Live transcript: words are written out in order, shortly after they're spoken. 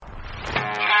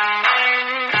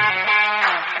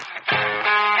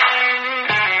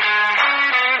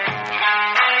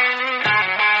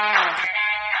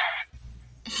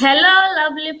Hello,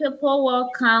 lovely people,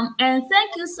 welcome, and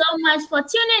thank you so much for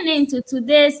tuning in to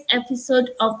today's episode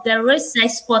of the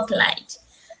Research Spotlight.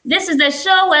 This is the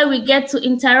show where we get to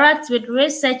interact with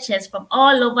researchers from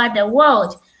all over the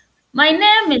world. My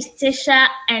name is Tisha,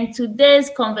 and today's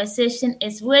conversation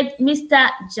is with Mr.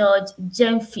 George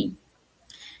Gyamfi.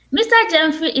 Mr.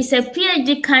 Gyamfi is a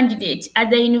PhD candidate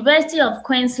at the University of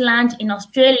Queensland in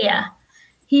Australia.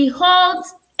 He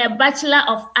holds a Bachelor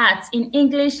of Arts in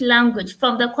English Language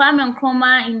from the Kwame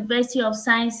Nkrumah University of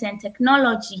Science and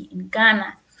Technology in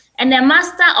Ghana, and a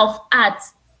Master of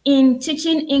Arts in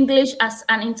Teaching English as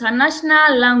an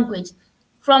International Language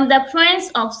from the Prince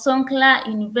of Songkla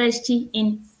University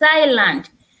in Thailand.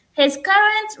 His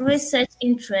current research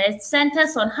interest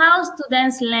centers on how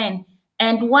students learn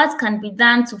and what can be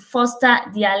done to foster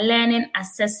their learning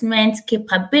assessment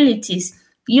capabilities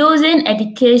using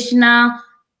educational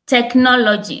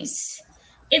technologies.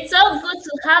 It's so good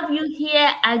to have you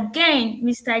here again,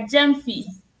 Mr. Gyamfi.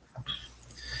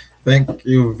 Thank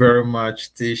you very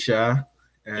much, Tisha.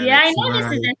 And yeah, I know this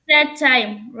is the third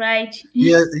time, right?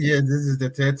 Yes, this is the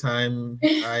third time.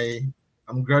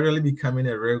 I'm gradually becoming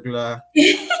a regular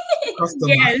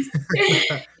customer.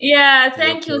 Yes. Yeah,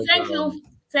 thank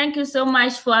you so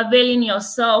much for availing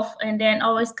yourself and then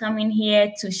always coming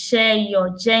here to share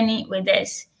your journey with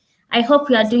us. I hope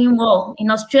you are doing well in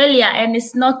Australia and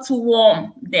it's not too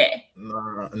warm there.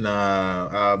 No.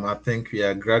 I think we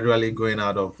are gradually going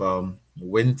out of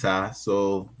winter,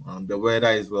 so the weather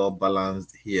is well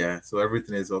balanced here, so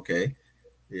everything is okay.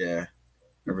 Yeah,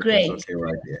 everything's okay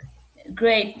right here.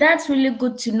 Great, that's really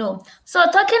good to know. So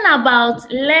talking about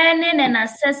learning and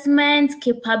assessment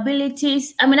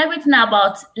capabilities, everything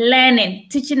about learning,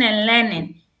 teaching and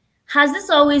learning. Has this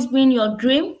always been your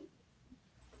dream?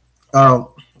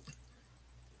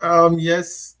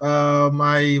 Yes,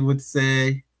 I would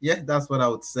say, that's what I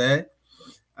would say.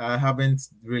 I haven't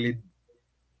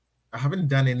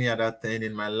done any other thing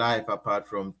in my life apart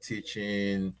from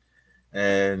teaching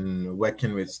and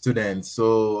working with students.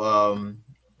 So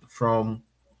from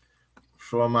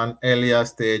an earlier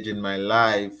stage in my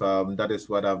life, that is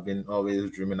what I've been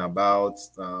always dreaming about,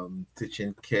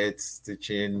 teaching kids,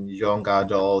 teaching young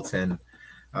adults, and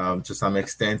to some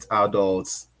extent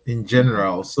adults in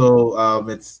general. So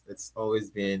it's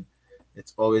always been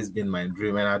my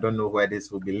dream, and I don't know where this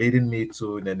will be leading me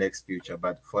to in the next future,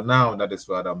 but for now, that is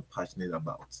what I'm passionate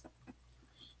about.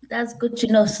 That's good to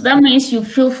know. So that means you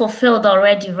feel fulfilled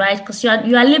already, right? Because you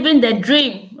are living the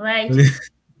dream, right?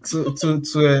 to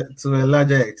a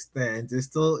larger extent, it's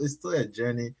still a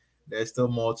journey. There's still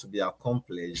more to be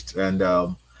accomplished, and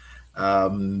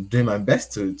doing my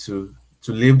best to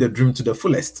live the dream to the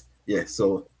fullest. Yeah,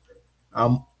 so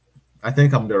I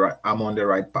think I'm on the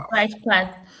right path. Right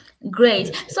path.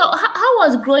 Great. So how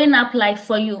was growing up like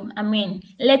for you?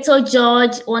 Little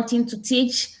George wanting to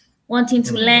teach, wanting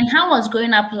to learn. How was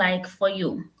growing up like for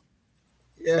you?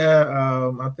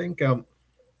 Yeah, I think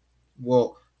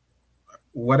well,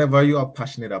 whatever you are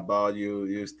passionate about,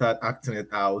 you start acting it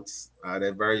out at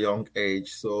a very young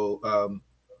age. So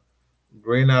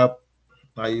growing up,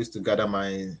 I used to gather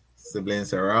my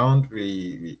siblings around.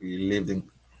 We lived in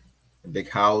a big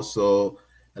house, so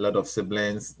a lot of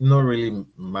siblings, not really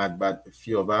mad, but a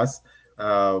few of us,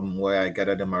 where I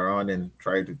gather them around and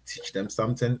try to teach them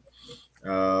something.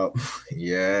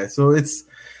 Yeah, so it's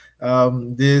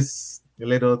these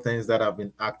little things that I've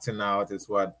been acting out is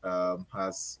what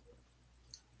has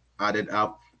added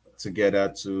up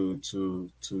together to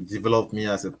develop me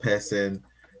as a person,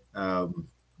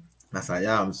 as I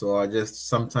am. So I just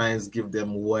sometimes give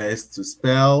them words to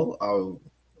spell. I'll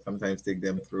sometimes take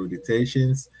them through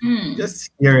dictations,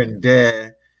 just here and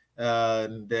there,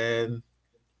 and then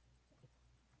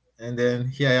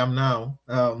here I am now,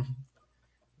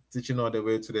 teaching all the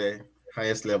way to the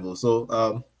highest level. So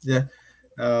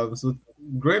so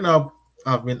growing up,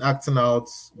 I've been acting out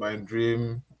my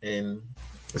dream in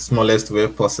the smallest way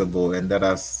possible, and that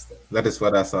is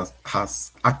what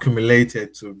has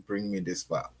accumulated to bring me this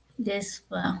far.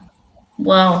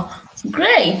 Wow,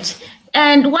 great.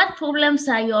 And what problems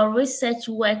are your research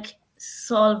work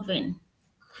solving?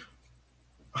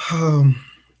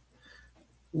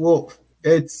 Well,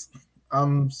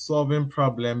 I'm solving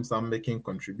problems, I'm making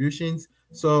contributions.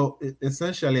 So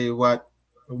essentially what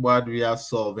we are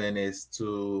solving is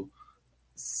to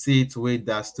see to it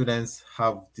that students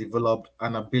have developed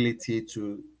an ability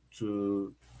to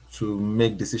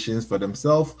make decisions for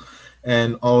themselves,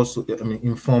 and also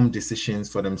informed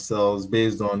decisions for themselves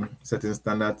based on certain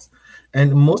standards.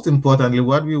 And most importantly,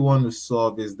 what we want to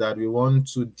solve is that we want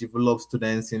to develop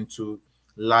students into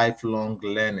lifelong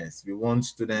learners. We want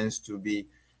students to be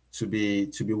to be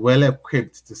well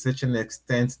equipped to such an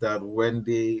extent that when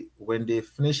they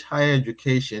finish higher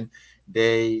education,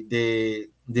 they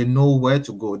know where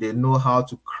to go. They know how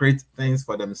to create things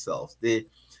for themselves. They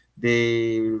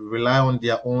rely on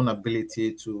their own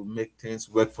ability to make things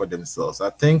work for themselves. I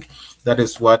think that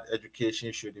is what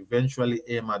education should eventually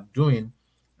aim at doing,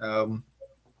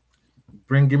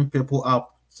 bringing people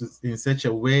up in such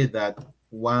a way that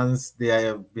once they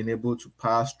have been able to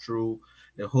pass through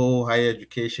the whole higher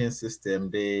education system,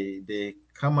 they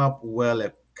come out well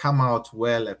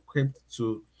equipped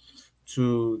to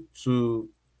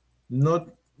not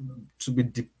to be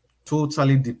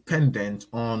totally dependent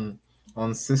on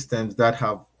systems that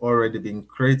have already been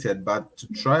created, but to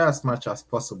try as much as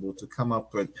possible to come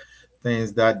up with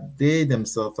things that they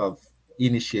themselves have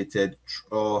initiated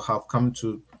or have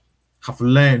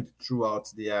learned throughout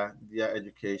their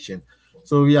education.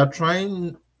 So we are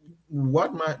trying.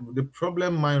 The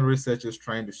problem my research is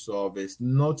trying to solve is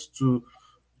not to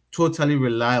totally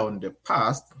rely on the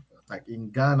past. Like in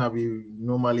Ghana, we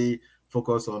normally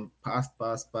focus on past.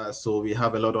 So we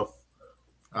have a lot of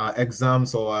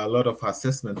exams or a lot of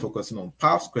assessment focusing on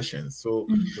past questions. So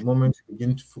the moment you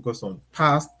begin to focus on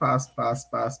past,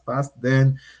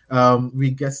 then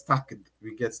we get stuck.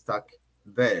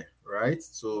 There, right?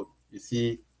 So you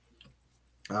see,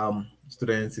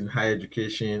 students in higher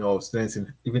education or students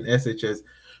in even SHS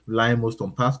rely most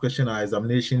on past question or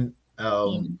examination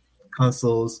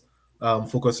councils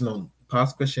focusing on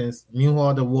past questions.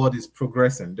 Meanwhile, the world is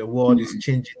progressing. The world is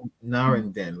changing now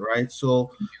and then, right?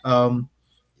 So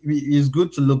it's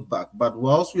good to look back, but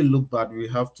whilst we look back, we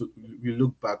have to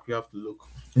look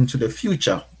into the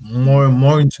future, more and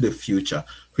more into the future,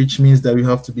 which means that we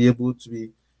have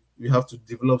to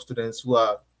develop students who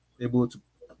are able to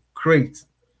create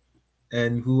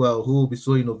and who will be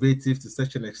so innovative to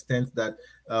such an extent that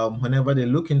whenever they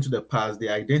look into the past, they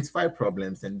identify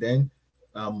problems, and then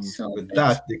with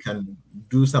that they can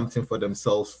do something for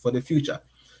themselves for the future.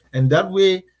 And that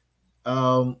way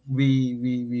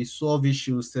we solve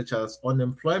issues such as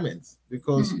unemployment,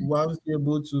 because once we're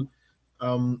able to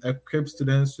equip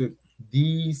students with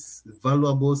these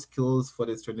valuable skills for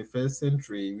the 21st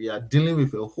century, we are dealing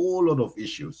with a whole lot of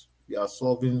issues. We are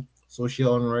solving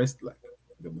social unrest like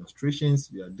demonstrations.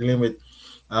 We are dealing with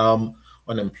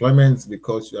unemployment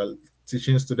because we are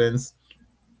teaching students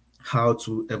how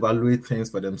to evaluate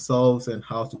things for themselves and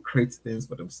how to create things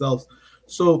for themselves.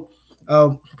 So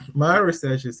my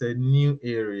research is a new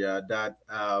area that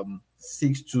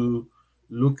seeks to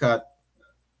look at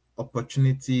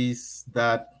opportunities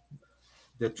that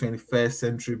the 21st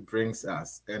century brings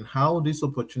us and how these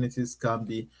opportunities can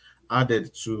be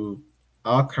added to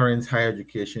our current higher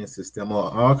education system or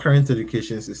our current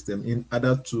education system in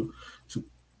order to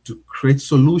create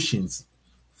solutions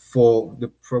for the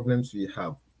problems we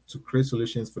have, So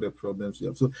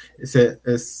it's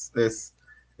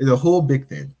a whole big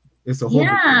thing. It's a whole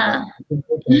big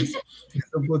thing. In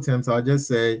simple terms, I'll just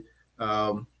say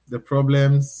the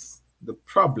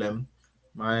problem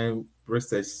my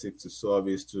research seeks to solve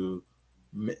is to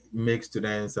make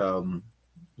students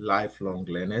lifelong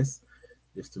learners,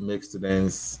 is to make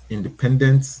students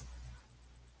independent,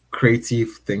 creative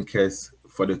thinkers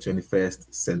for the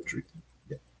 21st century.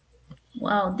 Yeah.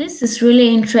 Wow, this is really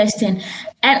interesting.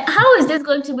 And how is this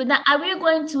going to be done? Are we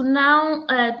going to now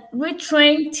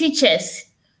retrain teachers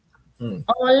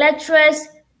or lecturers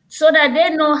so that they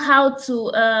know how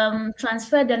to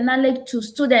transfer the knowledge to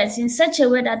students in such a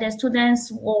way that the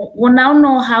students will now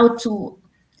know how to,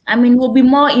 will be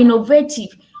more innovative?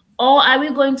 Or are we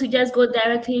going to just go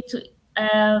directly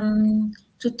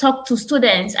to talk to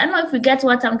students? I don't know if we get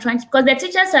what I'm trying to, because the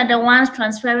teachers are the ones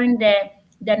transferring the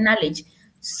knowledge.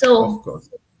 So, of course.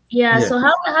 Yeah. So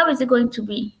how is it going to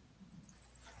be?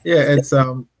 Yeah, it's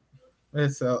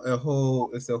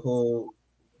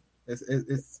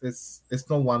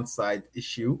not one side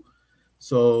issue.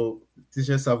 So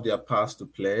teachers have their parts to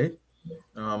play.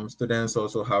 Students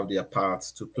also have their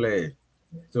parts to play.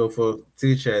 So for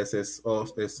teachers,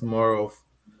 it's more of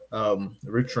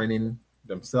retraining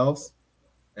themselves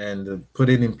and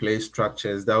putting in place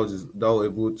structures that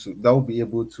will be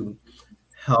able to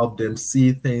help them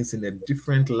see things in a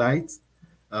different light,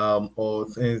 or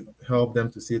help them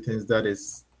to see things that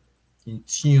is in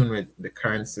tune with the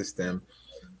current system,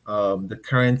 the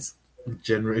current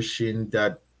generation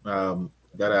that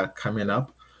are coming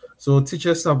up. So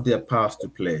teachers have their parts to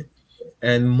play,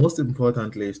 and most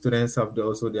importantly, students have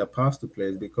also their parts to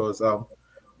play, because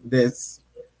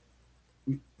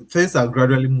things are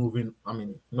gradually moving.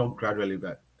 Not gradually,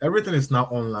 but everything is now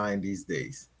online these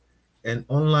days. And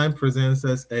online presents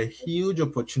us a huge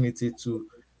opportunity to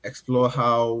explore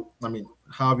how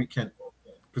we can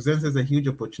presents as a huge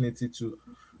opportunity to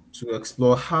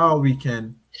explore how we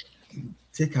can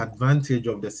take advantage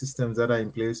of the systems that are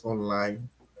in place online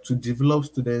to develop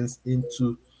students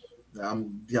into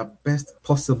their best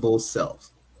possible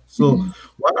selves. So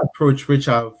one approach which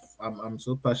I'm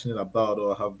so passionate about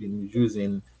or have been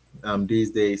using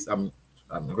these days,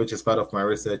 which is part of my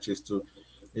research, is to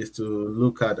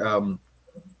look at um,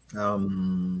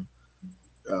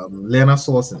 learner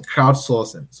sourcing,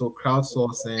 crowdsourcing. So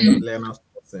crowdsourcing, learner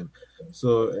sourcing.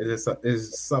 So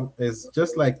it's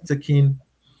just like taking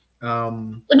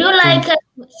Would you like so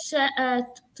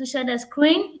to share the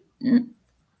screen?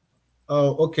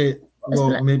 oh, okay.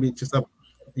 Well, Explain. maybe to some,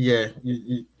 yeah,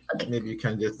 Okay. maybe you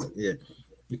can just, yeah,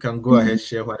 you can go ahead,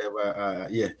 share whatever.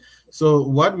 Yeah. So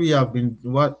what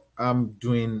I'm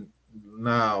doing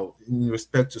now in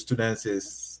respect to students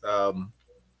is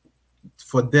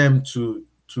for them to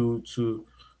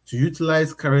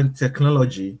utilize current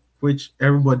technology, which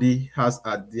everybody has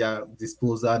at their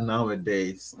disposal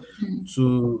nowadays,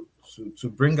 to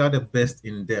bring out the best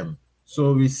in them.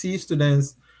 So we see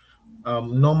students,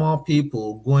 normal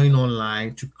people going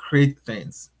online to create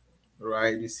things,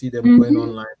 right? You see them going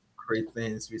online to create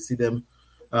things. We see them,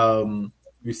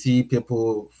 we see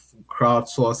people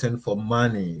crowdsourcing for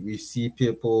money. We see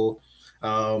people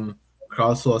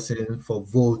crowdsourcing for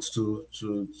votes to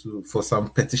for some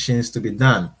petitions to be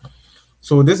done.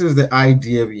 So this is the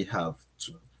idea we have.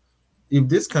 If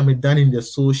this can be done in the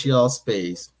social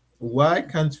space, why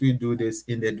can't we do this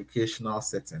in the educational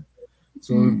setting?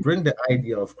 So we bring the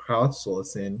idea of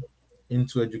crowdsourcing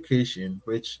into education,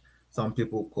 which some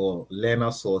people call learner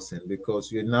sourcing,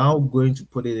 because you're now going to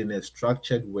put it in a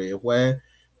structured way where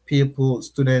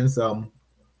students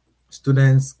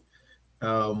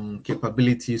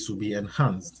capabilities will be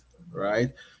enhanced,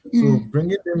 right? So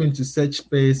bringing them into such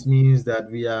space means that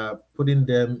we are putting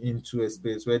them into a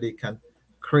space where they can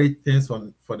create things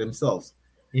for themselves.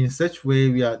 In such way,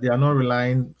 they are not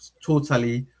relying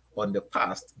totally on the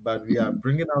past, but we are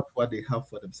bringing out what they have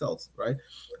for themselves, right?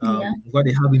 Yeah. What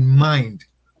they have in mind,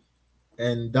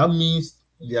 and that means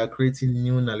they are creating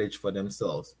new knowledge for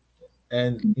themselves.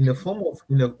 And in the form of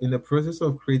in the process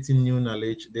of creating new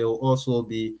knowledge, they will also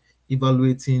be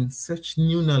evaluating such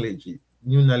new knowledge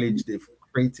they've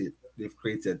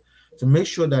created to make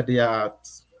sure that they are at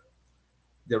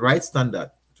the right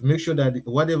standard, to make sure that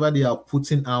whatever they are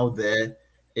putting out there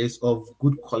is of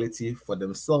good quality for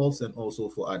themselves and also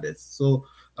for others. So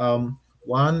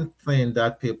one thing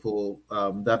that people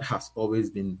that has always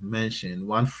been mentioned,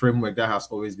 one framework that has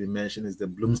always been mentioned is the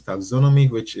Bloom's taxonomy,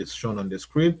 which is shown on the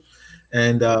screen.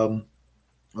 And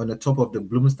on the top of the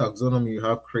Bloom's taxonomy, you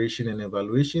have creation and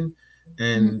evaluation.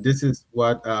 And this is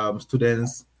what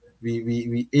students,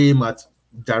 we aim at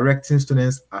directing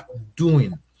students at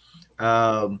doing.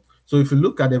 So if you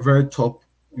look at the very top,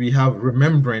 we have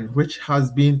remembering, which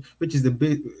is the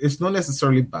big, it's not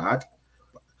necessarily bad,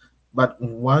 but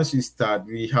once you start,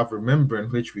 we have remembering,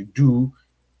 which we do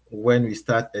when we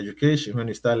start education, when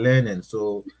we start learning.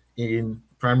 So in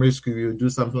primary school, you do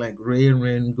something like rain,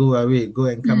 rain, go away, go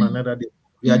and come another day.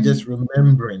 We are just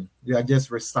remembering, we are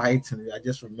just reciting, we are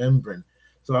just remembering.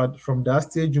 So from that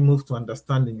stage, you move to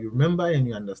understanding. You remember and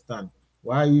you understand.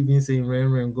 Why are you even saying rain,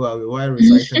 rain, go away? Why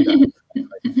reciting that?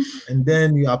 And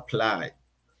then you apply.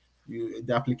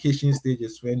 The application stage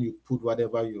is when you put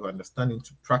whatever you understand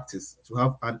into practice to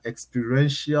have an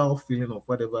experiential feeling of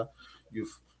whatever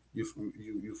you've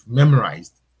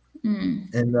memorized,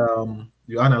 and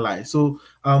you analyze. So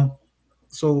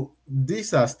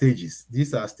these are stages.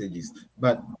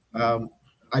 But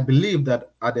I believe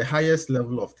that at the highest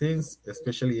level of things,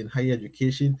 especially in higher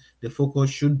education, the focus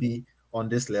should be on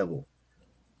this level.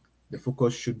 The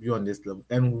focus should be on this level.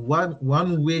 And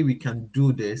one way we can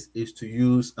do this is to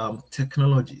use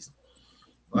technologies.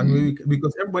 One way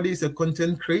because everybody is a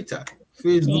content creator.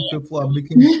 Facebook, people are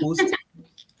making posts.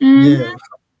 Yeah,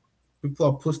 people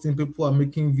are posting, people are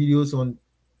making videos on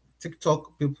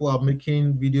TikTok, people are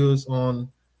making videos on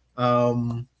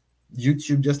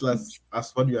YouTube, just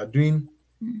as what you are doing.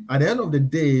 At the end of the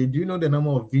day, do you know the number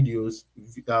of videos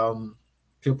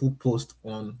people post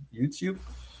on YouTube?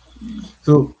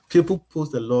 So people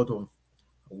post a lot on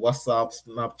WhatsApp,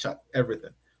 Snapchat, everything.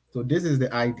 So this is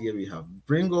the idea we have.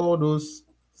 Bring all those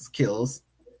skills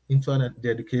into the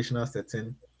educational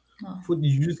setting,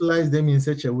 utilize them in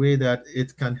such a way that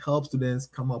it can help students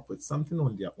come up with something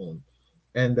on their own.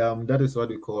 And that is what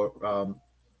we call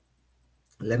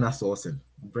learner sourcing,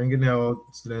 bringing our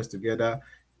students together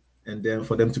and then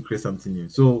for them to create something new.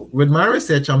 So with my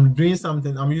research, I'm doing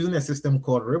something, I'm using a system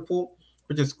called Ripple,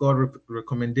 which is called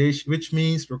recommendation, which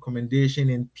means recommendation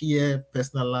in peer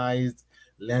personalized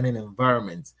learning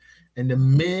environments. And the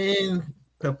main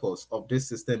purpose of this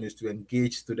system is to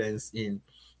engage students in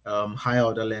higher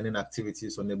order learning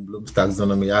activities on the Bloom's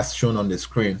taxonomy as shown on the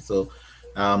screen. So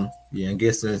we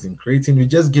engage students in creating, we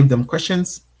just give them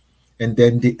questions and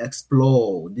then they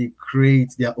explore, they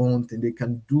create their own thing. They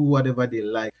can do whatever they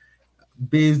like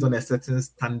based on a certain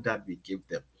standard we give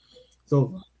them.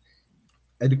 So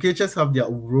educators have their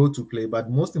role to play, but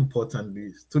most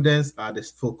importantly, students are the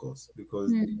focus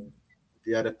because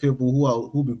they are the people who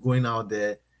will be going out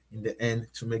there in the end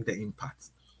to make the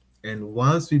impact. And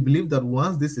once we believe that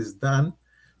once this is done,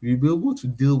 we'll be able to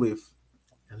deal with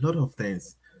a lot of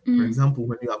things. For example,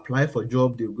 when you apply for a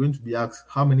job, they're going to be asked,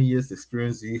 how many years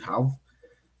experience do you have?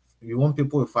 We want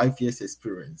people with 5 years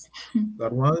experience.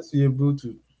 But once you're able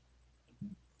to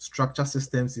structure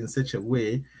systems in such a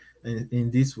way, and in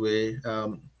this way,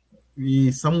 we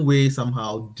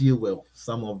somehow deal with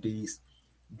some of these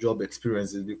job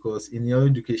experiences, because in your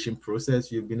education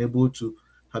process, you've been able to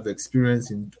have experience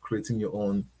in creating your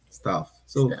own stuff.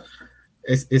 So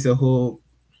it's a whole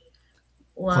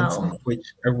continent which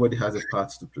everybody has a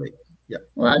part to play. Yeah.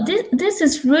 Well, this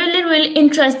is really, really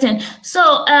interesting.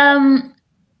 So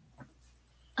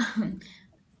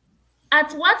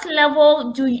at what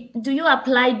level do you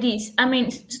apply this? I mean,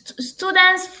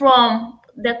 students from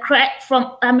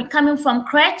coming from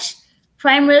crèche,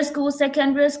 primary school,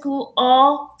 secondary school,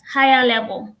 or higher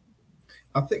level?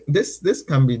 I think this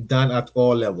can be done at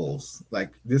all levels.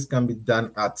 Like this can be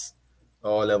done at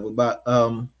all levels, but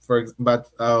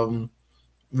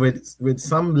with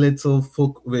some little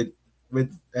folk with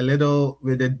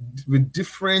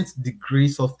different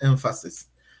degrees of emphasis.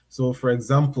 So, for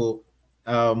example,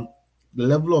 the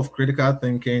level of critical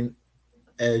thinking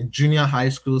junior high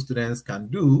school students can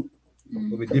do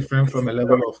will be different from a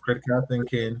level of critical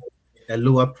thinking a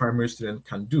lower primary student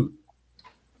can do,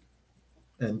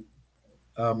 and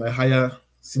a higher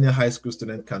senior high school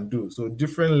student can do. So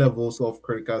different levels of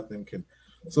critical thinking.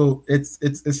 So it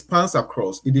spans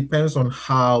across. It depends on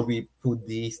how we put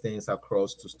these things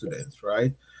across to students,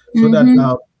 right? So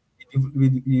that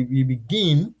we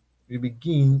begin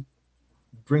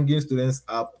bringing students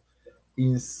up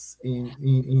in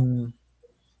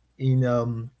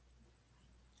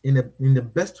the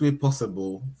best way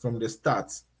possible from the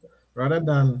start, rather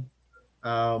than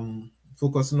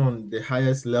focusing on the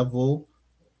highest level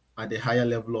at the higher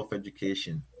level of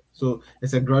education. So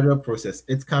it's a gradual process.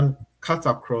 It can cut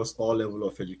across all level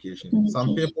of education.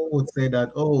 Some people would say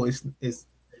that, oh, it's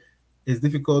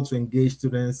difficult to engage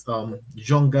students,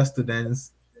 younger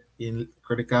students, in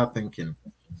critical thinking,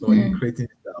 so in creating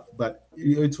stuff. But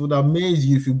it would amaze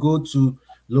you if you go to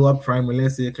lower primary,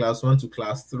 let's say class 1 to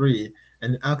class 3,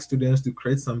 and ask students to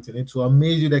create something. It will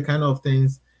amaze you the kind of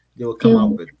things they will come up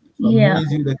with. It will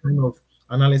amaze you the kind of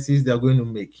analysis they're going to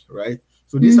make, right?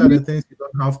 So these are the things you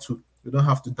don't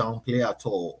have to downplay at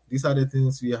all. These are the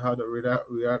things we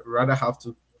rather have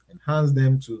to enhance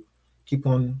them to keep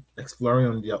on exploring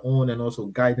on their own, and also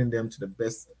guiding them to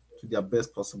their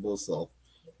best possible self.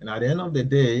 And at the end of the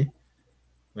day,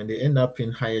 when they end up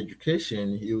in higher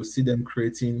education, you will see them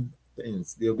creating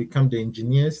things. They'll become the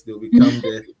engineers. They'll become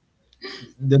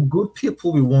the good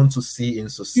people we want to see in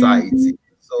society.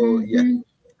 So yeah,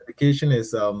 education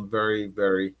is very,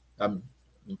 very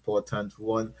important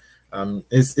one.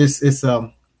 It's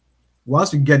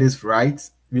once we get this right,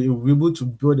 we'll be able to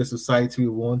build a society we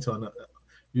want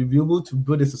we'll be able to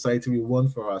build a society we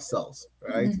want for ourselves,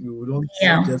 right? We don't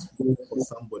just wait for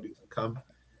somebody to come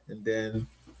and then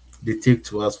dictate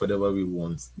to us whatever we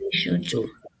want. So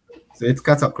it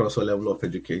cuts across all level of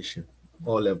education,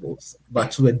 all levels,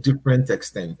 but to a different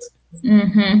extent.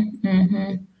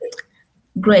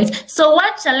 Great. So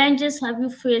what challenges have you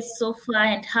faced so far,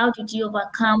 and how did you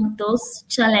overcome those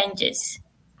challenges?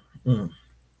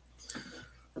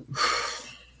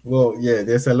 Well, yeah,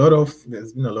 there's been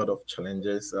a lot of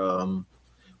challenges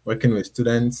working with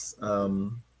students.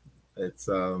 It's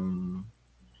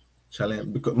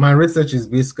challenge because my research is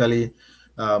basically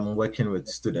working with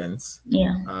students.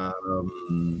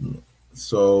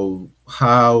 So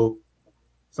how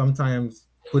sometimes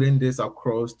putting this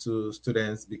across to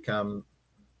students become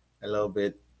a little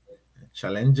bit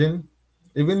challenging,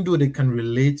 even though they can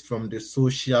relate from the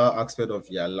social aspect of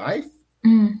their life.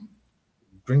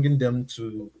 Bringing them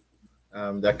to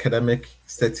the academic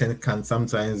setting can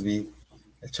sometimes be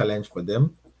a challenge for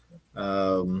them.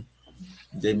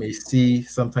 They may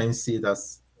sometimes see it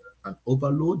as an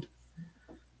overload,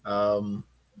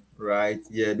 right?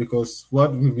 Yeah, because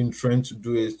what we've been trying to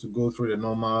do is to go through the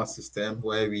normal system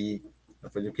where we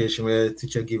have education, where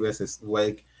teacher gives us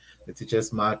work, the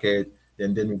teachers mark it,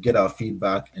 then we get our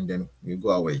feedback, and then we go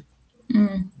away.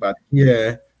 But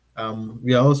here,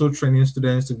 we are also training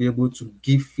students to be able to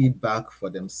give feedback for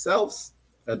themselves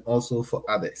and also for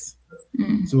others.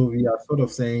 So we are sort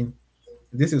of saying,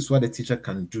 this is what the teacher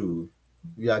can do.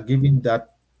 We are giving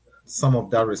that some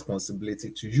of that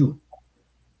responsibility to you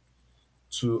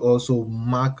to also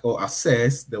mark or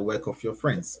assess the work of your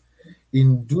friends.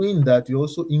 In doing that, you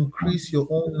also increase your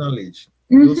own knowledge.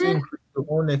 You also increase your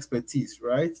own expertise,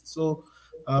 right? So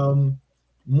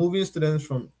moving students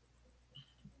from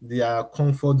their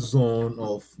comfort zone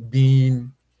of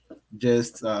being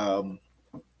just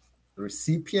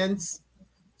recipients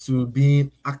to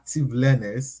being active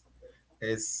learners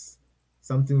is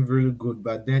something really good,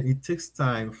 but then it takes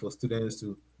time for students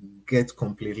to get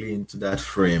completely into that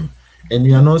frame. And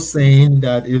we are not saying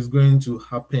that it's going to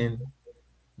happen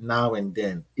now and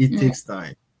then. It takes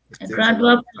time. It A takes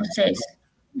gradual process.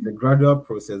 the gradual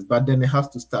process, but then it has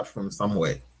to start from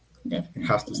somewhere. Definitely. It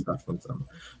has to start from somewhere.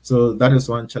 So that is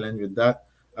one challenge with that.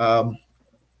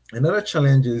 Another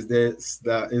challenge is this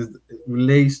that is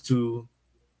relates to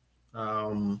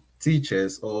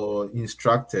teachers or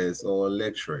instructors or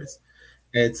lecturers.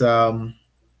 It's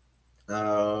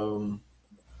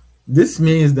this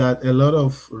means that a lot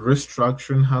of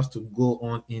restructuring has to go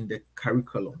on in the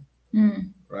curriculum,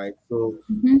 right? So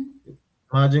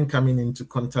imagine coming into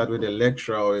contact with a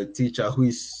lecturer or a teacher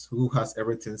who has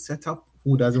everything set up,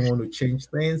 who doesn't want to change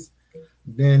things.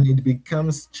 Then it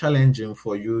becomes challenging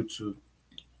for you to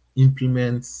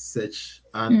implement such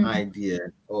an idea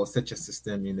or such a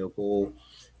system in the whole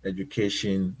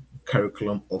education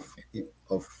curriculum of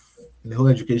the whole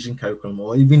education curriculum,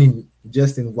 or even in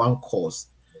just in one course.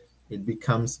 It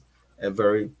becomes a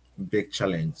very big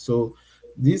challenge. So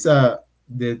these are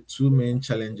the two main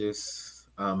challenges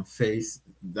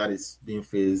that is being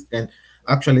faced, and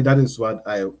actually that is what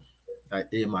I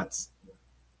aim at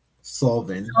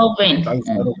solving. That is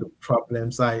one of the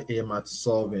problems I aim at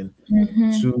solving,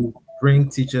 to bring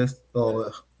teachers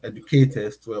or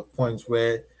educators to a point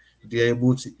where they're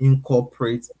able to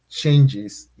incorporate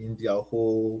changes in their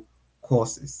whole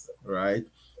courses, right?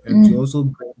 And to also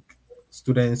bring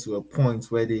students to a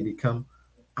point where they become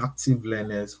active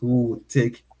learners who will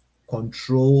take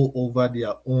control over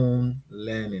their own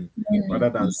learning rather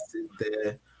than sit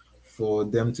there for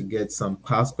them to get some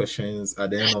past questions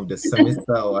at the end of the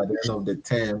semester or at the end of the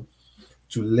term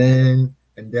to learn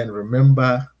and then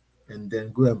remember and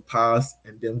then go and pass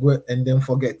and then go and then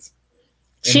forget.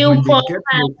 And when they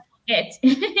get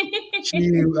to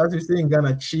chill, as you say in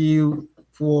Ghana, chill,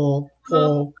 pour,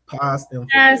 pass, and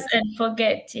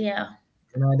forget. Yeah.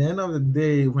 And at the end of the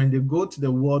day, when they go to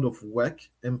the world of work,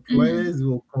 employers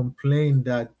will complain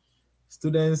that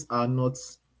students are not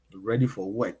ready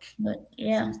for work.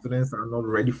 Yeah. Students are not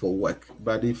ready for work.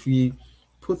 But if we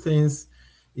put things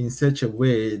in such a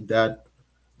way that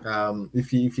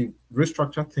if you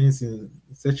restructure things in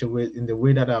such a way, in the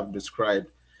way that I've described,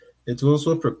 it will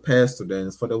also prepare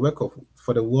students for the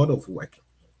world of work.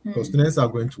 Because students are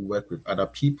going to work with other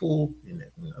people in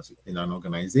an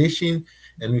organization,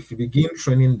 and if you begin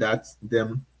training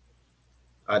them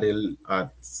at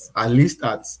least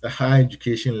at a higher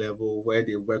education level where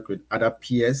they work with other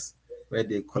peers, where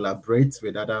they collaborate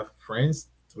with other friends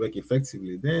to work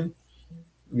effectively, then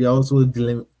we are also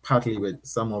dealing partly with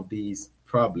some of these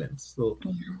problems. So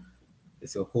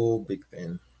it's a whole big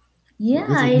thing. Yeah,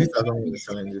 these are some of the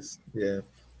challenges. Yeah.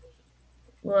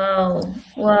 Wow.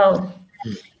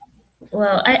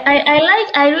 Well,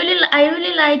 I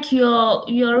really like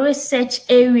your research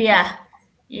area.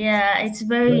 Yeah, it's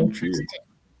very interesting.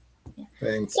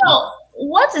 Thanks. So,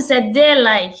 what is a day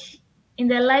like in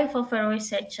the life of a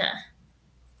researcher?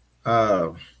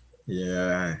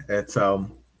 Yeah, it's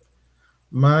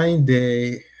my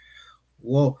day.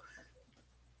 Well,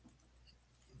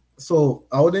 so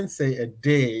I wouldn't say a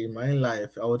day in my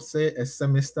life. I would say a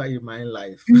semester in my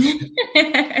life.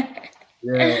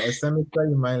 Yeah, a semester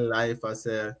in my life as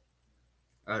a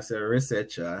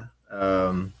researcher.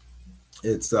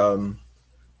 It's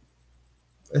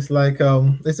like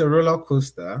it's a roller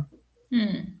coaster.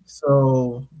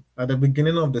 So at the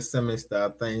beginning of the semester,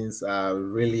 things are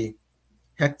really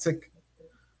hectic.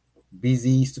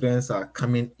 Busy students are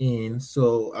coming in,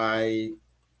 so I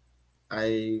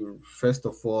first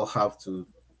of all have to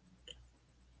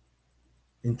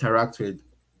interact with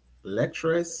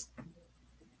lecturers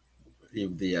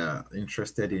if they are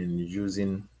interested in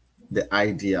using the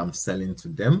idea I'm selling to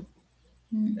them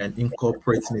and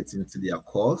incorporating it into their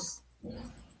course.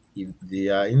 If they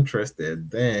are interested,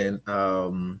 then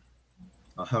I'll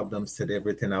help them set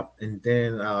everything up, and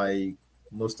then I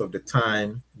most of the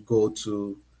time go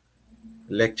to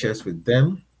lectures with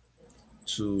them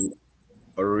to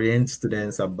orient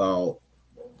students about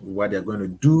what they're going to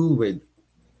do with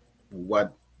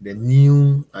what the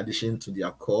new addition to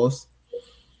their course.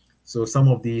 So some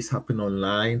of these happen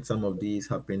online, some of these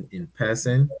happen in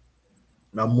person.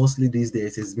 Now, mostly these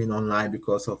days it's been online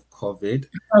because of COVID.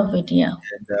 COVID, yeah.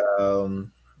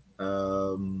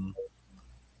 And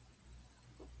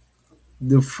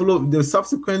the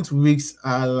subsequent weeks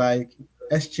are like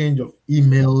exchange of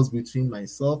emails between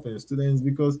myself and students,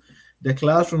 because the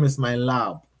classroom is my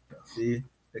lab. See,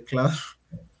 the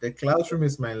classroom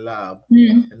is my lab,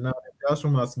 and now the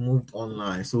classroom has moved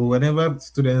online. So whenever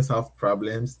students have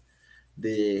problems,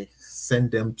 they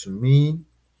send them to me,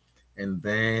 and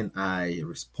then I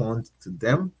respond to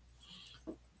them.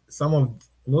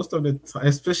 Most of the time,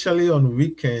 especially on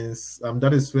weekends,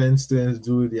 that is when students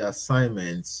do the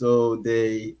assignments. So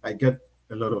I get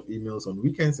a lot of emails on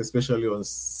weekends, especially on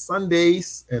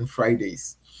Sundays and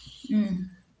Fridays.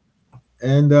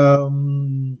 And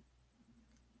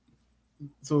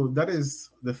so that is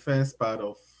the first part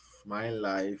of my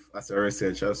life as a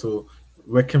researcher. So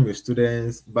working with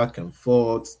students back and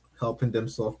forth, helping them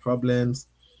solve problems,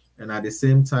 and at the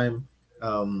same time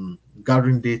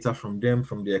gathering data from them,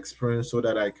 from the experience, so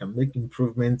that I can make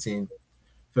improvements in,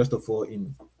 first of all,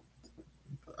 in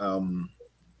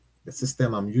the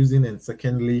system I'm using, and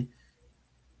secondly,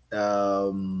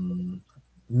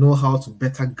 know how to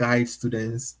better guide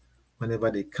students whenever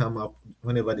they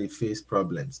face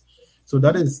problems. So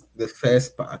that is the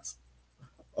first part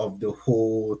of the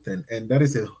whole thing, and that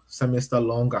is a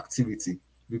semester-long activity,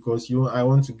 because I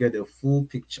want to get a full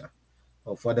picture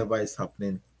of whatever is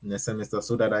happening in a semester,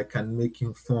 so that I can make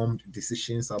informed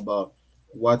decisions about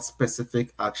what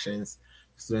specific actions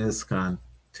students can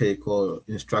take, or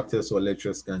instructors or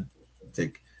lecturers can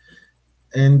take.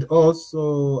 And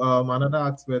also, another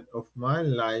aspect of my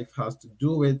life has to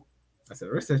do with, as a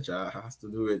researcher, has to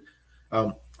do with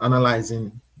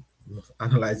analyzing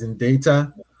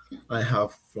data I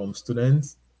have from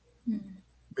students,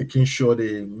 making sure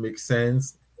they make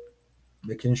sense,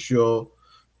 making sure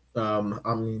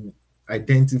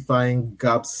identifying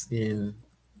gaps in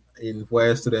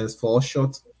where students fall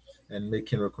short, and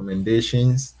making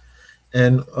recommendations.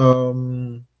 And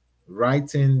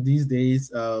writing these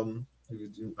days, I've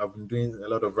been doing a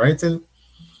lot of writing,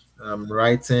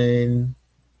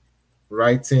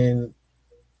 writing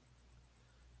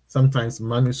sometimes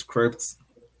manuscripts,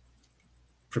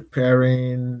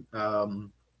 preparing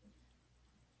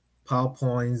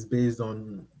PowerPoints based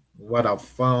on what I've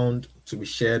found to be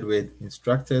shared with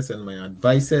instructors and my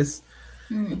advisors.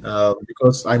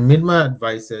 Because I meet my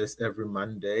advisors every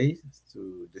Monday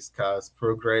to discuss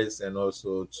progress, and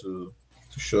also to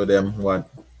show them what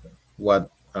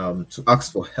to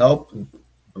ask for help.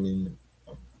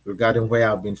 Regarding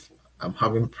where I'm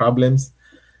having problems.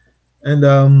 And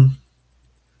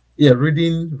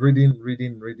reading,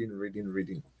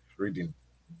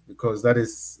 because it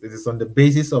is on the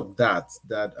basis of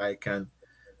that I can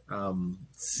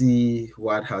see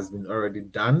what has been already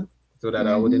done, so that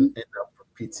I wouldn't end up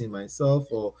repeating myself,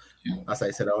 or, as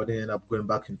I said, I wouldn't end up going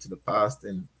back into the past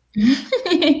and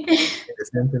the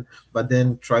same thing, but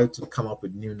then try to come up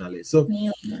with new knowledge. So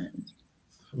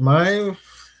my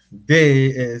day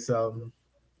is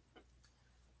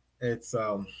it's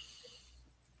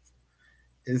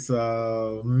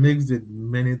mixed with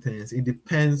many things. It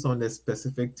depends on the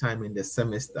specific time in the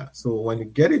semester. So when you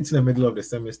get into the middle of the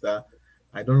semester,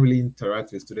 I don't really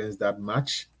interact with students that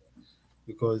much,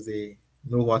 because they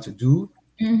know what to do.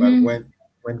 But when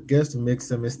it gets to make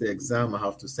semester exam, I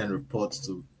have to send reports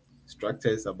to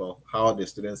instructors about how the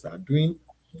students are doing.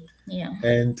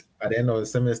 And at the end of the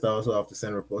semester, I also have to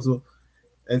send reports. So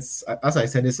it's, as I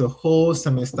said, it's a whole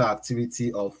semester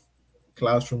activity of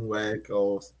classroom work, and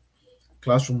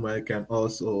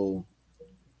also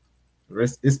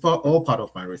it's all part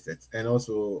of my research, and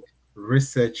also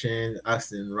researching,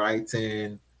 as in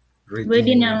writing,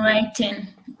 reading and writing.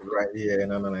 Right, yeah,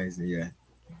 and analyzing, yeah.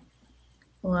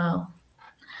 Wow.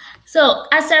 So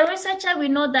as a researcher, we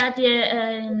know that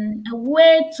a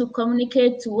way to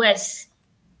communicate to us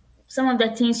some of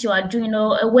the things you are doing,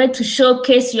 or a way to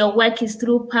showcase your work, is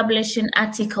through publishing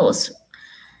articles.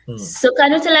 So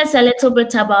can you tell us a little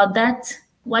bit about that?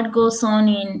 What goes on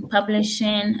in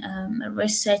publishing a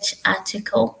research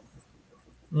article?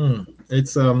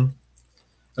 It's a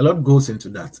lot goes into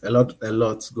that. A lot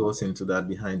goes into that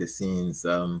behind the scenes.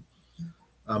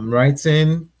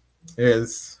 Writing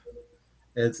is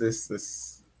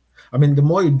the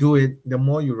more you do it, the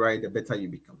more you write, the better you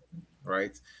become,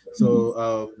 right?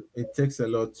 So it takes a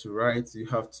lot to write. You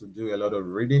have to do a lot of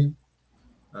reading.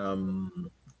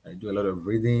 I do a lot of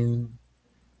reading,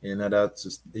 in order to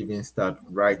even start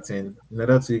writing, in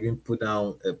order to even put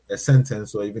down a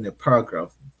sentence or even a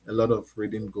paragraph. A lot of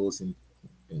reading goes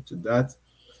into that.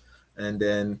 And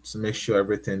then to make sure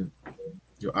everything,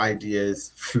 your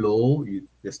ideas flow,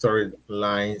 your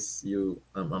storylines,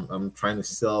 I'm trying to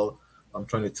sell, I'm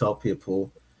trying to tell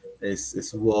people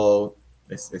is well,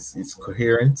 it's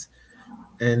coherent.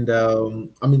 And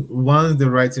I mean, once the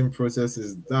writing process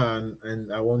is done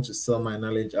and I want to sell my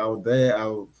knowledge out there,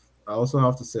 I also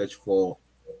have to search for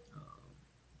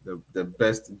the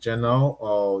best journal,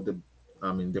 or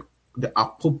I mean the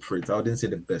appropriate, I wouldn't say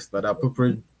the best, but the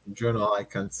appropriate journal I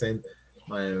can send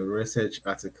my research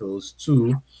articles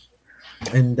to.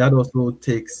 And that also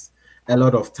takes a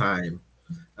lot of time,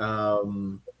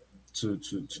 um, to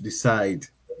decide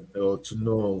or to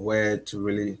know where to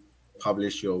really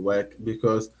publish your work,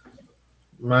 because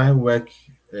my work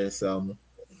is,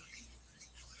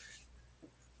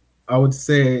 I would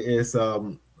say, is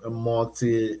a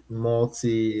multi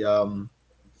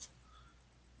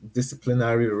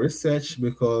disciplinary research,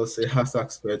 because it has a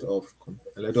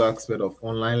little aspect of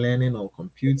online learning or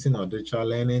computing or digital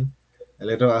learning, a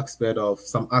little aspect of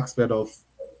some aspect of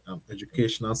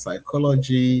educational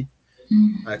psychology,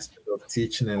 aspect of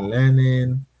teaching and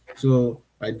learning. So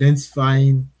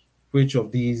identifying which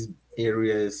of these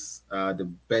areas are the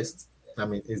best, I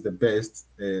mean, is the best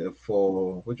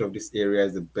for which of these areas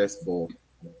is the best for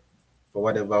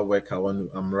whatever work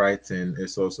I'm writing,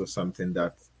 is also something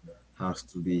that has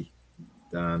to be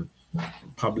done.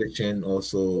 Publishing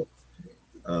also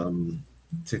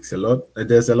takes a lot.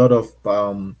 There's a lot of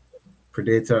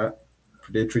predator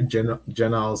predatory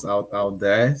journals out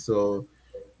there, so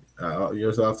you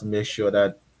also have to make sure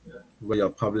that where you're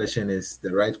publishing is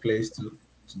the right place to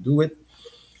do it.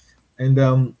 And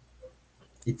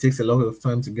it takes a lot of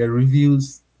time to get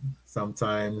reviews.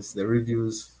 Sometimes the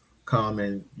reviews come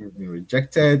and you've been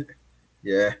rejected.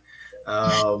 Yeah.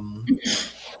 And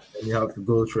you have to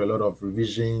go through a lot of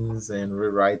revisions and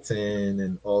rewriting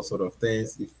and all sort of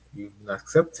things. If you've been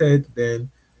accepted, then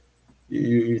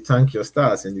you thank your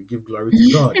stars and you give glory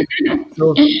to God.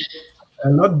 So a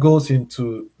lot goes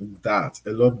into that. A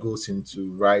lot goes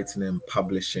into writing and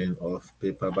publishing of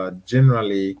paper, but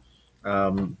generally,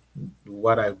 um,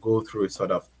 what I go through is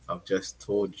sort of I've just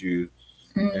told you,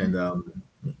 and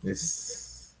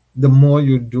it's the more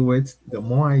you do it, the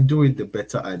more I do it, the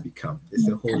better I become. It's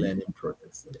a whole learning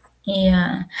process.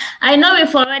 Yeah, I know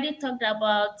we've already talked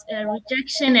about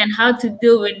rejection and how to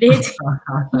deal with it.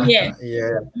 Yeah. Yeah,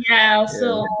 Yeah, yeah,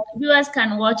 so viewers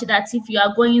can watch that if you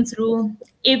are going through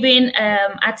even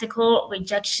article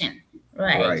rejection,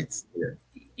 right? right. Yeah.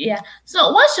 Yeah.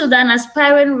 So what should an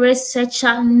aspiring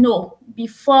researcher know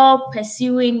before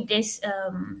pursuing this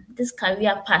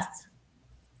career path?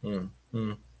 Mm,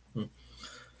 mm, mm.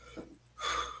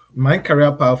 My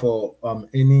career path, or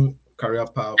any career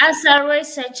path As a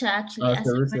researcher, actually, as as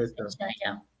a a researcher. researcher,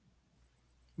 yeah.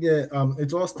 Yeah,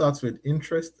 it all starts with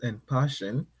interest and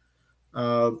passion.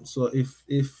 So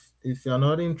if you're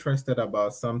not interested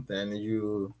about something,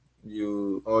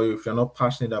 or if you're not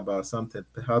passionate about something,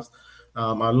 perhaps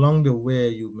along the way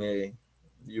you may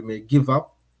give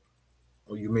up,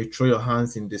 or you may throw your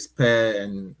hands in despair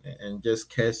and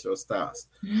just curse your stars.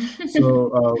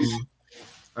 So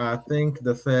I think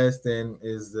the first thing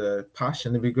is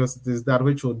passion, because it is that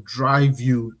which will drive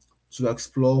you to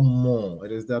explore more.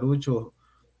 It is that which will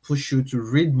push you to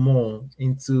read more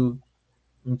into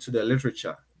the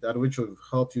literature, that which will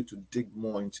help you to dig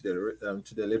more into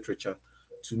the literature,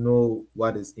 to know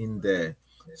what is in there.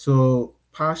 So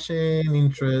passion,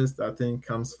 interest, I think,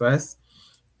 comes first.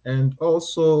 And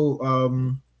also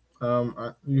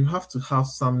you have to have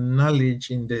some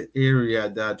knowledge in the area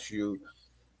that you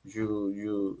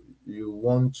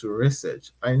want to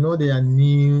research. I know there are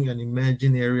new and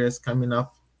emerging areas coming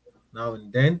up now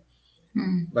and then,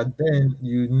 but then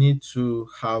you need to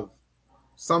have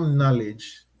some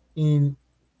knowledge in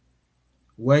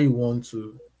where you want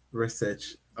to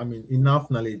research. I mean, enough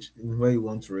knowledge in where you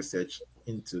want to research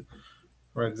into.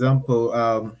 For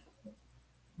example,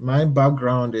 my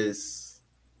background is,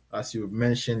 as you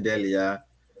mentioned earlier,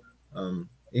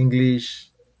 English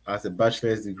as a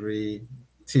bachelor's degree,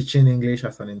 teaching English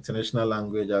as an international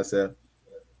language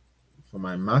for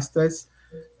my master's,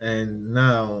 and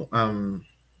now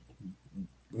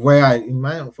where I in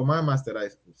my for my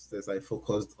master's I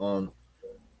focused on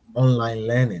online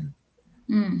learning.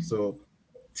 So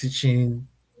teaching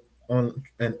on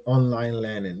and online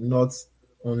learning, not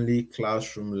only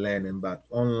classroom learning, but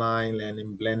online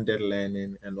learning, blended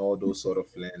learning, and all those sort of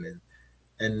learning.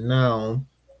 And now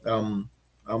um,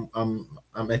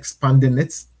 I'm expanding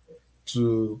it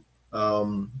to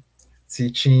um,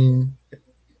 teaching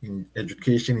in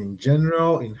education in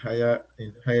general, in higher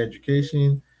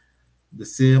education, the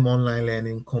same online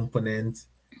learning component,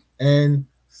 and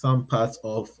some parts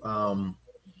of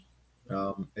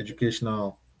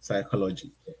educational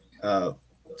psychology. Uh,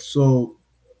 so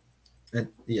and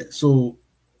yeah, so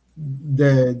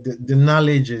the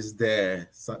knowledge is there,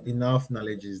 so enough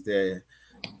knowledge is there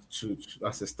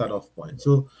as a start off point.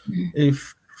 So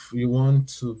if you want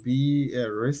to be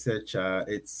a researcher,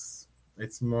 it's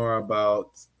more about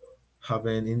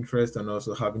having interest and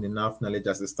also having enough knowledge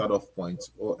as a start off point,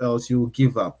 or else you will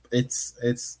give up.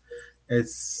 It's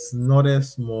not a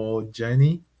small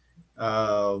journey.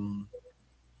 Um,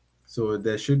 so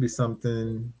there should be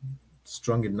something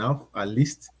strong enough, at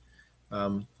least,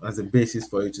 as a basis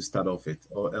for you to start off it,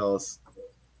 or else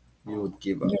you would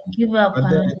give up. You give up. But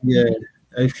then, yeah,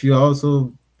 if you're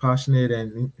also passionate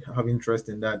and have interest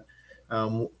in that,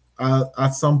 um,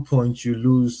 at some point you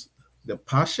lose the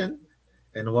passion,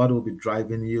 and what will be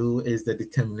driving you is the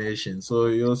determination. So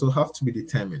you also have to be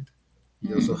determined.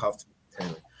 You also have to be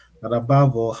determined. But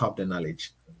above all, have the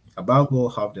knowledge. Above all,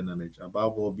 have the knowledge.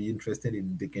 Above all, be interested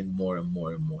in digging more and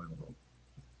more and more and more.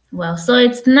 Well, so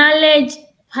it's knowledge,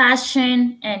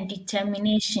 passion, and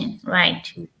determination, right?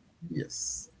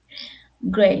 Yes.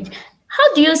 Great.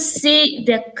 How do you see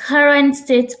the current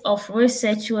state of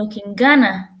research work in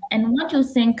Ghana, and what do you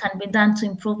think can be done to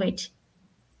improve it?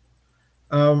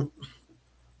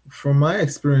 From my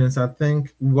experience, I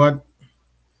think what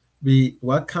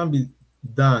can be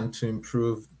done to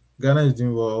improve, Ghana is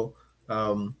doing well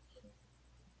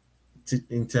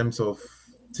in terms of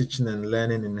teaching and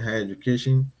learning in higher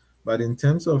education, but in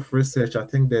terms of research, I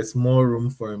think there's more room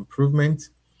for improvement.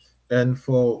 And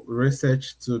for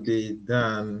research to be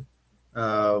done,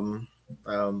 there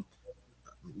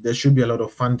should be a lot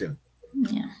of funding.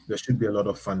 Yeah. There should be a lot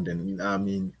of funding. I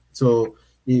mean, so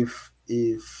if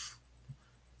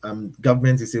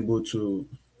government is able to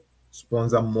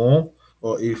sponsor more,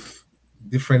 or if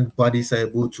different bodies are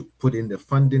able to put in the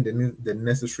funding, the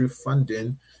necessary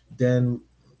funding, then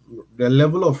the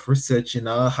level of research in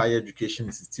our higher education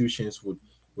institutions would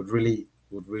really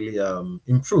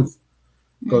improve,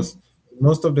 because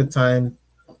most of the time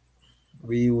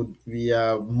we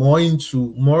are more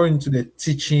into the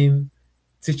teaching,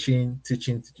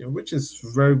 which is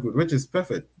very good, which is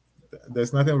perfect.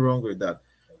 There's nothing wrong with that.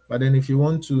 But then if you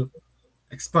want to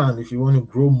expand, if you want to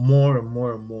grow more and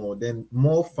more and more, then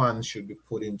more funds should be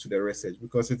put into the research,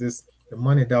 because it is the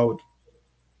money that would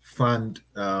fund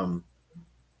the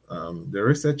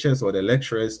researchers or the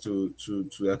lecturers to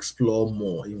explore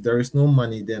more. If there is no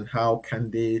money, then how can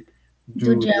they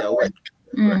do their work?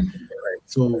 Right.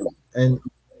 So, and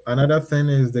another thing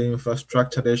is the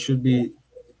infrastructure. There should be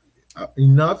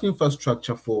enough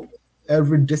infrastructure for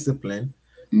every discipline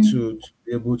to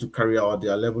be able to carry out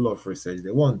their level of research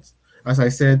they want. As I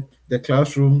said, the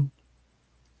classroom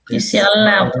is your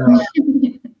lab.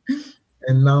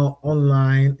 And now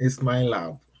online is my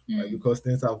lab, right? Because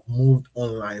things have moved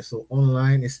online. So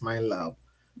online is my lab.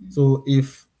 So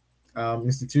if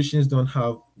institutions don't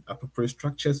have appropriate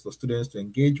structures for students to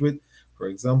engage with, for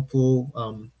example,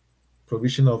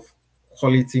 provision of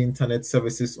quality internet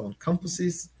services on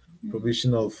campuses,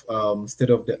 provision of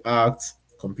state-of-the-art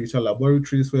computer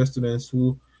laboratories where students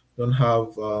who don't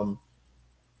have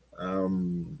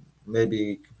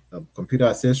maybe computer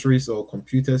accessories or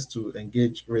computers to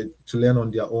engage with, to learn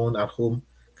on their own at home,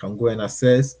 can go and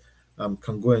access,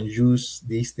 can go and use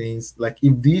these things. Like,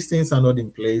 if these things are not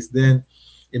in place, then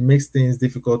it makes things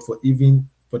difficult for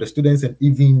the students and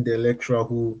even the lecturer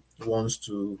who wants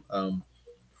to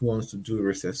do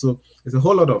research. So it's a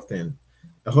whole lot of things.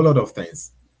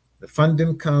 The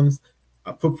funding comes,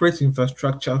 appropriate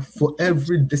infrastructure for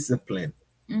every discipline,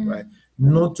 right?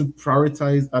 Not to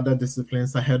prioritize other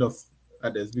disciplines ahead of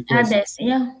others, because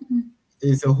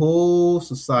it's a whole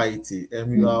society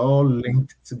and we are all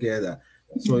linked together.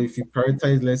 So if you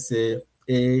prioritize, let's say,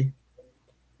 A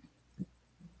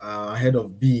ahead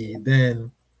of B,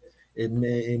 then it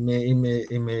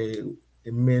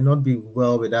may not be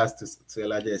well with us to a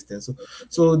larger extent.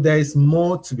 So there is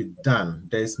more to be done.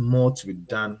 There is more to be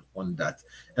done on that.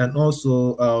 And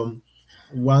also,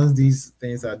 once these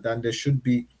things are done, there should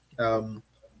be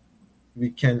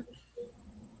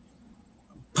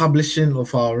publishing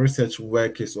of our research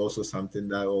work is also something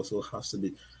that also has to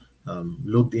be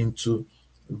looked into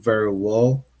very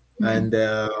well. And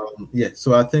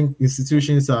so I think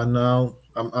institutions are now,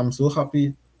 I'm so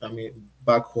happy. I mean,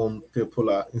 back home,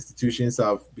 institutions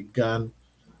have begun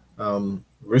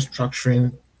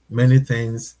restructuring many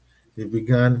things. They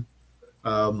began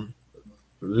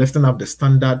lifting up the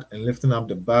standard and lifting up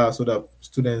the bar so that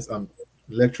students and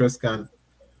lecturers can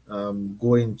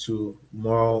go into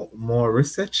more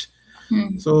research.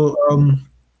 Mm. So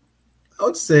I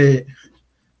would say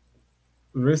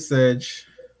research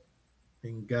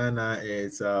in Ghana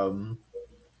is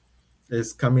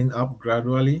coming up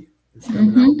gradually. It's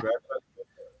coming up gradually.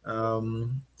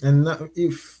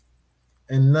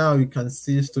 And now you can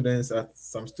see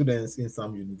some students in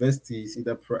some universities,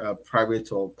 either private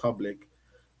or public,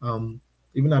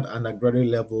 even at undergraduate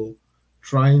level,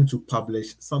 trying to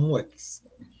publish some works.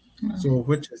 So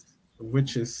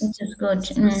which is good. a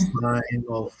sign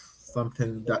of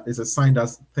something that is a sign that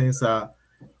things are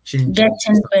changing.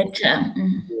 Getting better.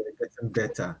 Yeah, getting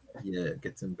better. Yeah,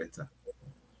 getting better.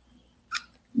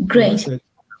 Great.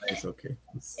 It's okay.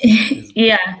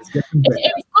 Yeah. It's getting better.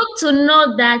 It's good to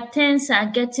know that things are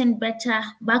getting better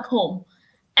back home.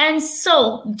 And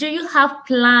so, do you have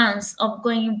plans of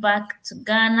going back to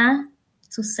Ghana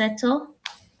to settle?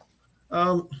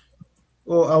 Well,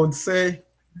 I would say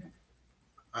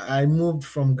I moved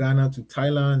from Ghana to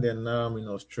Thailand and now I'm in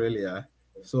Australia.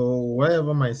 So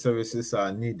wherever my services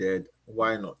are needed,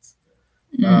 why not?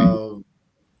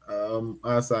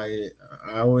 As I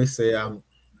always say, I'm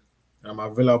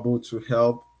available to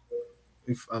help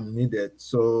if I'm needed.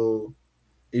 So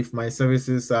if my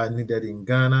services are needed in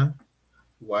Ghana,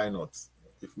 why not?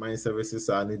 If my services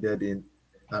are needed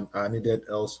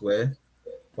elsewhere,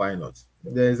 why not?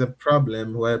 There is a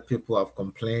problem where people have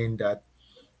complained that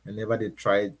whenever they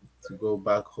try to go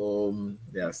back home,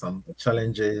 there are some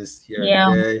challenges here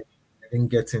and there. And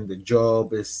getting the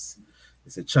job is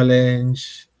a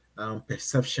challenge.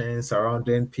 Perceptions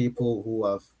surrounding people who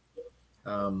have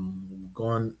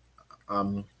gone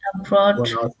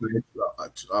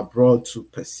abroad to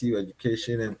pursue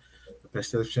education, and the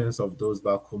perceptions of those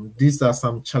back home. These are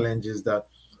some challenges that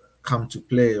come to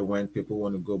play when people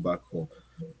want to go back home.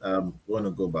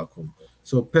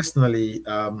 So personally,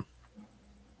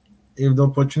 if the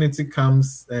opportunity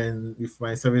comes and if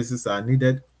my services are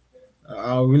needed,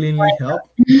 I'll willingly help.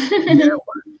 Yeah,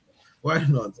 why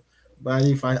not? But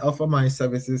if I offer my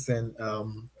services and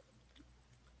I'm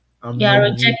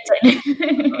rejected.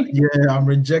 I'm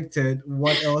rejected,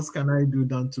 what else can I do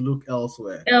than to look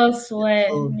elsewhere?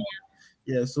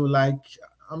 So like,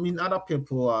 I mean, other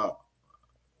people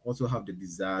also have the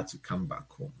desire to come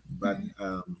back home, but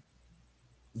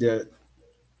the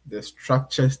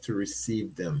structures to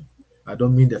receive them. I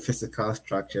don't mean the physical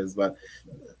structures, but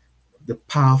the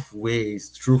pathways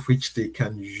through which they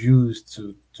can use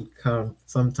to come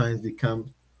sometimes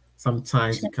become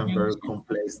very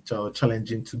complex or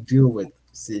challenging to deal with.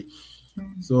 See,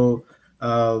 so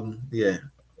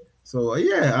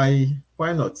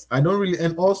why not? I don't really,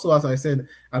 and also as I said,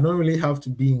 I don't really have to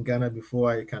be in Ghana before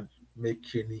I can make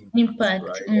any impact.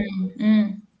 Right?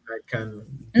 I can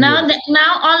now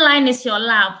online is your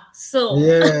lab, so so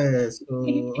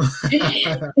I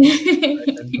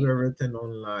can do everything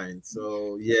online.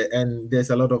 So and there's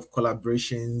a lot of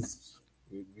collaborations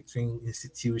between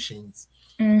institutions.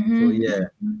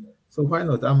 So why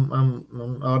not?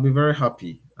 I'll be very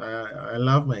happy. I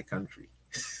love my country.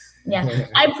 Yeah,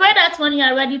 I pray that when you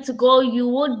are ready to go, you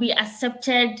would be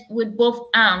accepted with both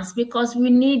arms, because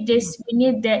we need this. We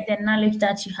need the knowledge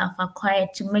that you have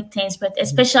acquired to make things better,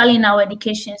 especially in our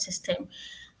education system.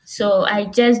 So I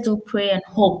just do pray and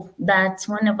hope that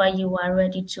whenever you are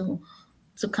ready to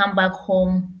come back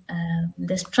home,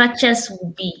 the structures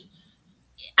will be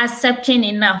accepting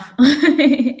enough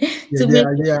they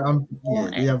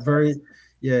are very.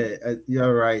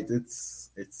 You're right.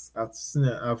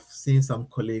 I've seen some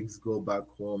colleagues go back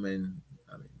home, and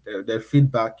I mean, their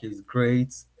feedback is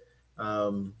great.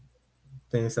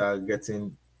 Things are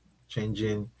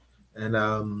changing, and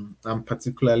I'm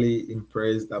particularly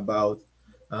impressed about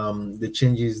the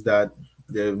changes that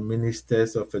the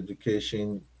ministers of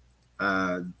education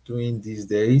are doing these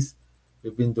days.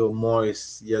 Even though more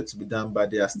is yet to be done, but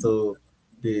they are still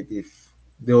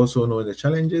they also know the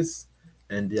challenges,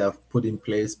 and they have put in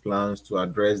place plans to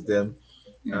address them.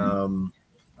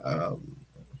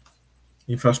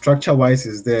 Infrastructure wise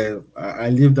is there. I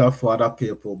leave that for other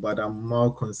people, but I'm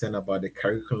more concerned about the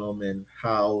curriculum and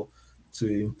how to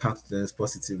impact students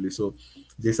positively. So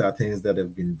these are things that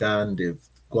have been done. They've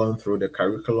gone through the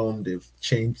curriculum, they've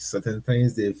changed certain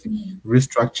things, they've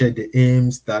restructured the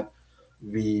aims that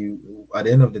we, at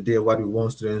the end of the day, what we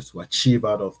want students to achieve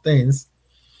out of things.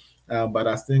 But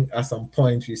I think at some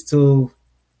point we still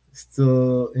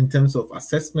in terms of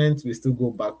assessment, we still go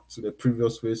back to the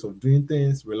previous ways of doing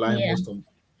things, relying most on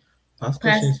past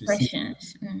questions. We see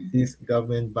this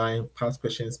government buying past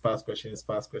questions.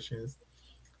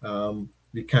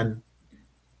 We can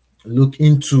look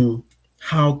into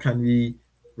how can we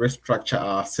restructure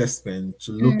our assessment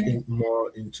to look in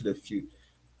more into the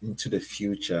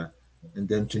future, and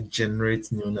then to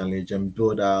generate new knowledge and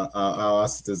build our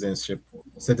citizens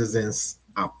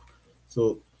up.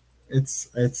 So it's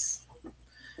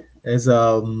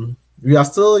we are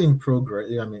still in progress.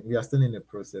 I mean, we are still in the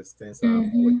process. Things are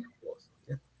working for us.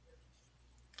 Yeah.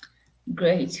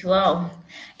 Great. Wow.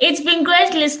 It's been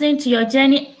great listening to your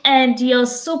journey and your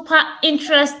super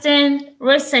interesting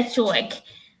research work.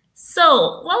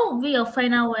 So, what will be your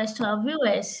final words to our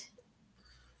viewers?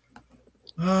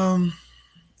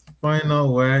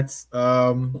 Final words.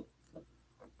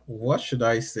 What should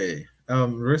I say?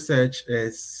 Research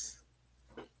is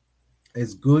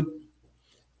good.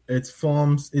 It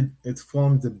forms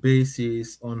the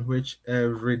basis on which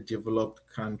every developed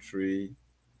country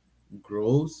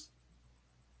grows.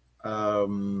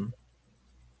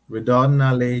 Without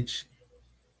knowledge,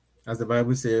 as the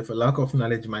Bible says, for lack of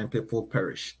knowledge, my people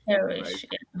perish. Perish. Right?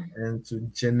 Yeah. And to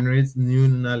generate new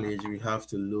knowledge, we have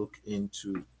to look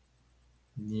into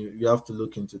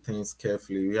things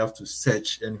carefully. We have to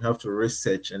search, and we have to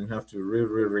research, and we have to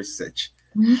research.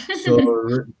 So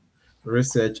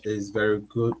research is very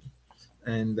good.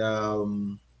 And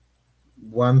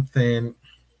one thing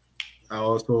I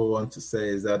also want to say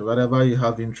is that whatever you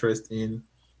have interest in,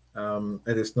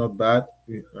 it is not bad.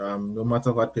 No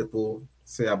matter what people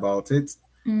say about it,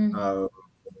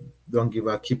 don't give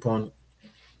up. Keep on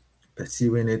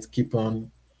pursuing it. Keep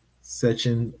on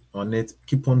searching on it.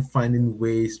 Keep on finding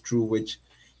ways through which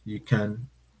you can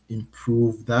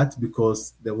improve that,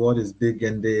 because the world is big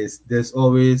and there's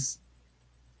always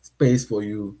space for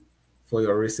you for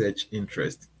your research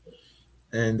interest.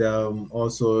 And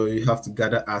also, you have to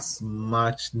gather as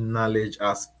much knowledge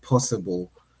as possible.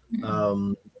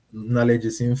 Knowledge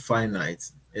is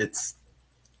infinite. It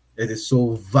is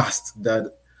so vast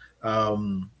that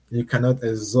you cannot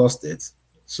exhaust it.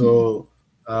 So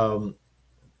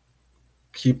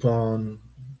keep on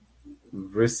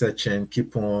researching,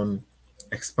 keep on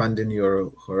expanding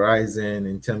your horizon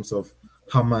in terms of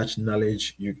how much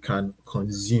knowledge you can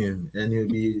consume, and you'll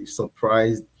be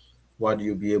surprised what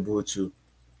you'll be able to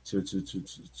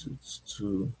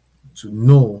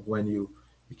know when you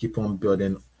keep on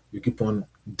building, you keep on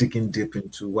digging deep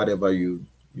into whatever you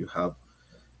have,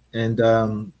 and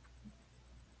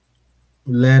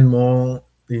learn more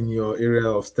in your area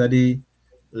of study,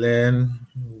 learn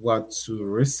what to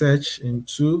research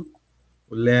into,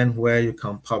 learn where you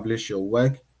can publish your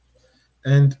work,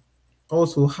 and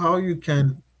also how you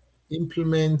can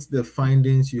implement the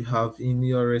findings you have in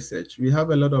your research. We have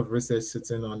a lot of research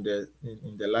sitting on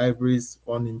in the libraries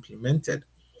unimplemented.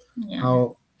 Yeah.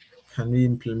 How can we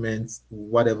implement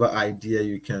whatever idea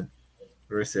you can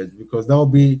research? Because that'll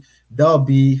be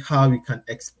how we can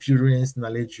experience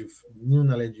new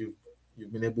knowledge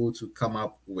you've been able to come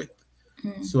up with.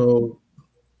 So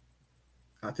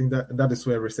I think that is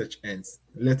where research ends.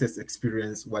 Let us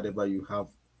experience whatever you have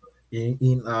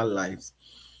in our lives.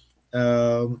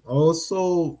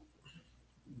 Also,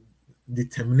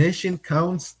 determination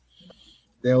counts.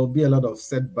 There will be a lot of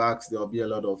setbacks. There will be a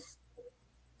lot of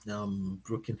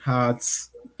broken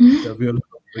hearts. There'll be a lot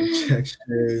of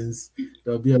rejections.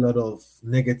 There'll be a lot of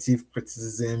negative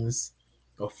criticisms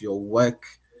of your work,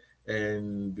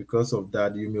 and because of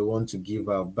that, you may want to give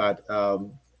up. But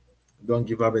don't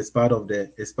give up. It's part of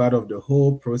the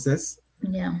whole process.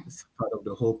 Yeah. It's part of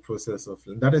the whole process of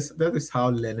learning. That is how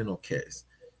learning occurs.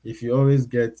 If you always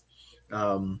get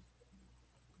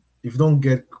if you don't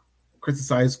get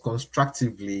criticized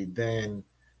constructively, then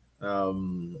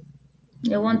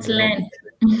you want to learn.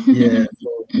 Yeah,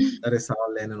 so that is how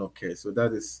learning occurs. So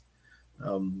that is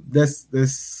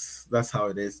that's how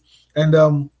it is.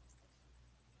 And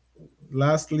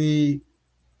lastly,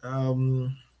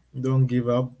 don't give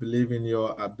up. Believe in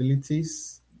your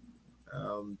abilities.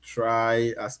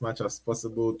 Try as much as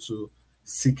possible to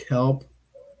seek help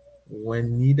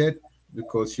when needed,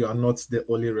 because you are not the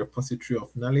only repository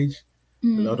of knowledge. A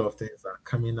lot of things are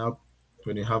coming up.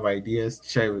 When you have ideas,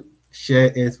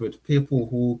 share it with people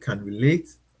who can relate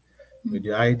with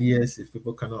your ideas. If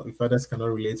others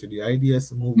cannot relate with your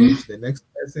ideas, move on to the next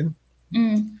person.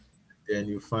 Then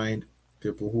you find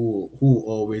people who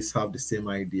always have the same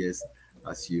ideas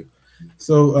as you.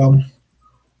 So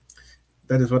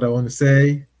that is what I want to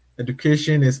say.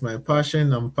 Education is my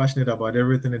passion. I'm passionate about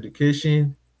everything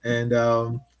education, and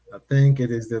I think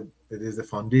it is the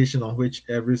foundation on which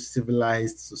every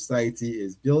civilized society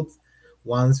is built.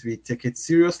 Once we take it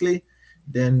seriously,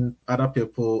 then other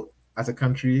people, as a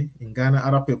country in Ghana,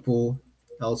 other people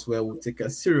elsewhere will take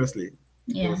us seriously,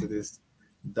 because it is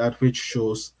that which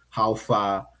shows how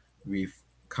far we've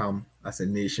come as a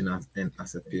nation and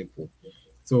as a people.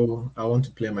 So I want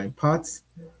to play my part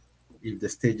if the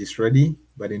stage is ready.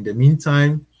 But in the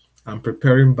meantime, I'm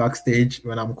preparing backstage.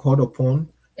 When I'm called upon,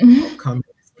 I'll come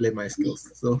and display my skills.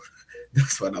 So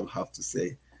that's what I'll have to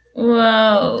say.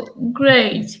 Wow,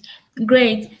 great,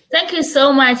 great. Thank you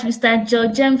so much, Mr.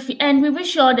 George Jemfi, and we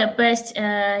wish you all the best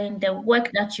in the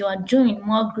work that you are doing.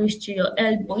 More grace to your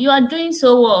elbow. You are doing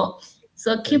so well.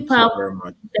 So keep Thank you up very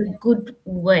much. the good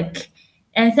work.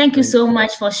 And thank you so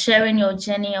much for sharing your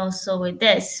journey also with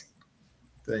us.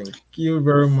 Thank you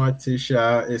very much,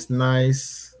 Tisha. It's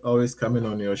nice always coming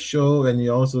on your show, and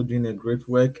you're also doing a great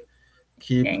work.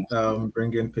 Keep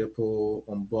bringing people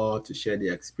on board to share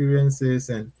their experiences,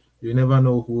 and you never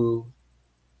know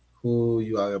who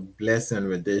you are blessing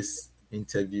with these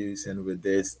interviews and with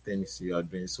these things you are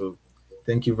doing. So,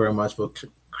 thank you very much for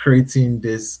creating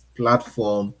this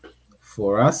platform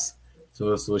for us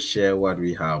to also share what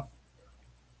we have.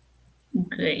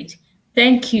 Great.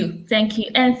 Thank you. Thank you.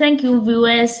 And thank you,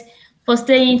 viewers, for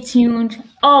staying tuned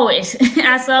always,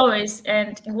 as always,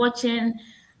 and watching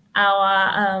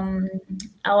our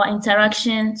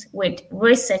interactions with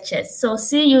researchers. So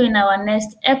see you in our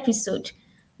next episode.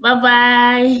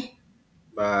 Bye-bye.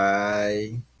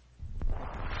 Bye.